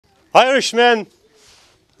Irish men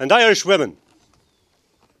and Irish women,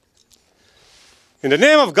 in the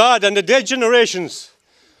name of God and the dead generations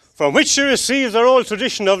from which she receives her old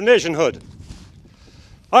tradition of nationhood,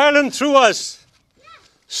 Ireland, through us,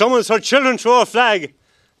 summons her children to our flag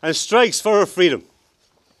and strikes for her freedom.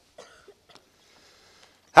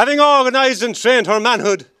 Having organised and trained her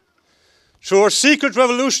manhood through her secret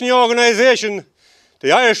revolutionary organisation,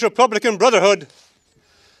 the Irish Republican Brotherhood,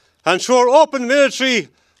 and through her open military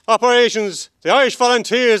operations, the Irish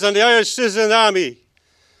Volunteers and the Irish Citizen Army,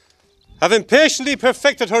 have impatiently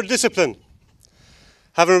perfected her discipline,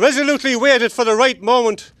 having resolutely waited for the right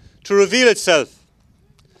moment to reveal itself.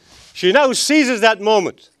 She now seizes that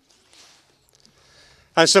moment,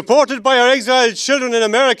 and supported by her exiled children in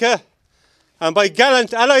America and by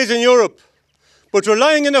gallant allies in Europe, but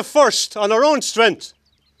relying in the first on her own strength,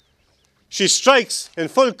 she strikes in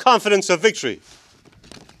full confidence of victory.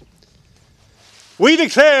 We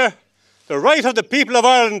declare the right of the people of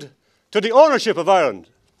Ireland to the ownership of Ireland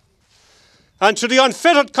and to the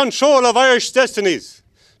unfettered control of Irish destinies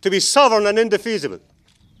to be sovereign and indefeasible.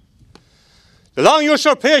 The long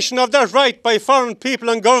usurpation of that right by foreign people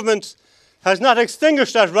and government has not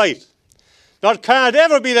extinguished that right, nor can it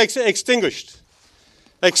ever be extinguished,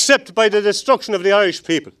 except by the destruction of the Irish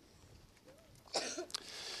people.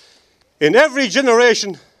 In every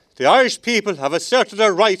generation, the Irish people have asserted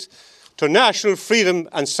their right to national freedom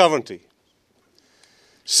and sovereignty.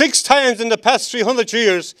 6 times in the past 300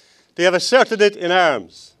 years, they have asserted it in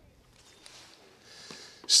arms.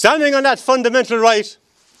 Standing on that fundamental right,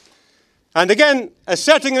 and again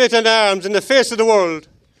asserting it in arms in the face of the world,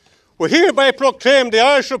 we hereby proclaim the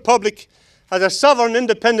Irish Republic as a sovereign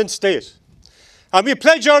independent state. And we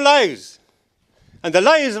pledge our lives and the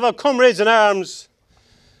lives of our comrades in arms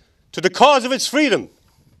to the cause of its freedom,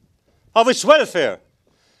 of its welfare,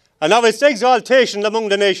 and of its exaltation among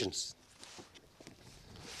the nations.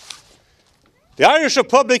 The Irish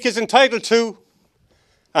Republic is entitled to,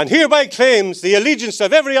 and hereby claims, the allegiance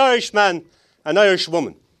of every Irishman and Irish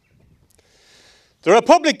woman. The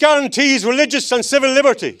Republic guarantees religious and civil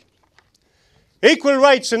liberty, equal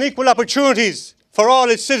rights and equal opportunities for all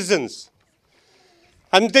its citizens,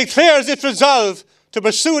 and declares its resolve to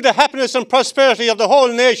pursue the happiness and prosperity of the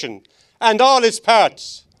whole nation and all its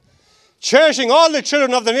parts, cherishing all the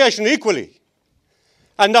children of the nation equally,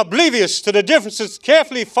 and oblivious to the differences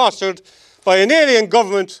carefully fostered by an alien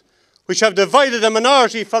government which have divided the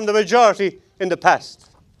minority from the majority in the past.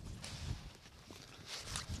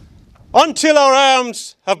 Until our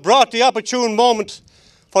arms have brought the opportune moment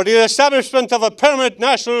for the establishment of a permanent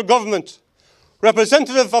national government,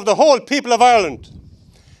 representative of the whole people of Ireland,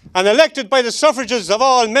 and elected by the suffrages of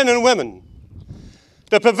all men and women,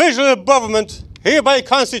 the provisional government hereby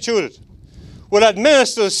constituted will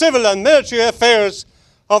administer the civil and military affairs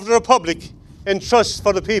of the Republic in trust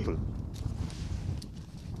for the people.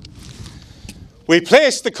 We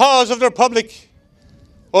place the cause of the Republic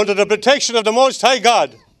under the protection of the Most High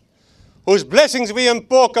God, whose blessings we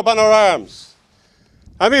invoke upon our arms.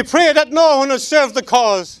 And we pray that no one who serves the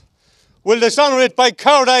cause will dishonour it by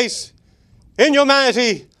cowardice,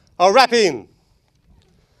 inhumanity, or rapine.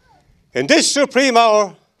 In this supreme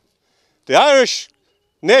hour, the Irish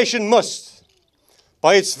nation must,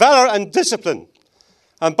 by its valour and discipline,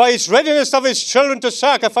 and by its readiness of its children to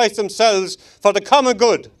sacrifice themselves for the common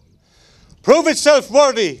good, prove itself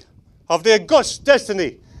worthy of the august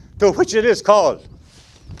destiny to which it is called.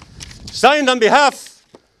 Signed on behalf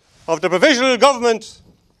of the Provisional Government,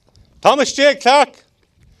 Thomas J. Clarke,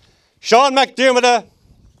 Sean McDermott,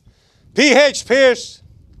 P.H. Pearce,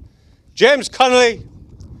 James Connolly,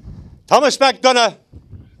 Thomas McDonough,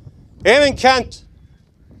 Eamon Cant,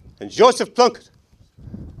 and Joseph Plunkett.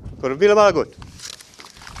 Could have been a lot good.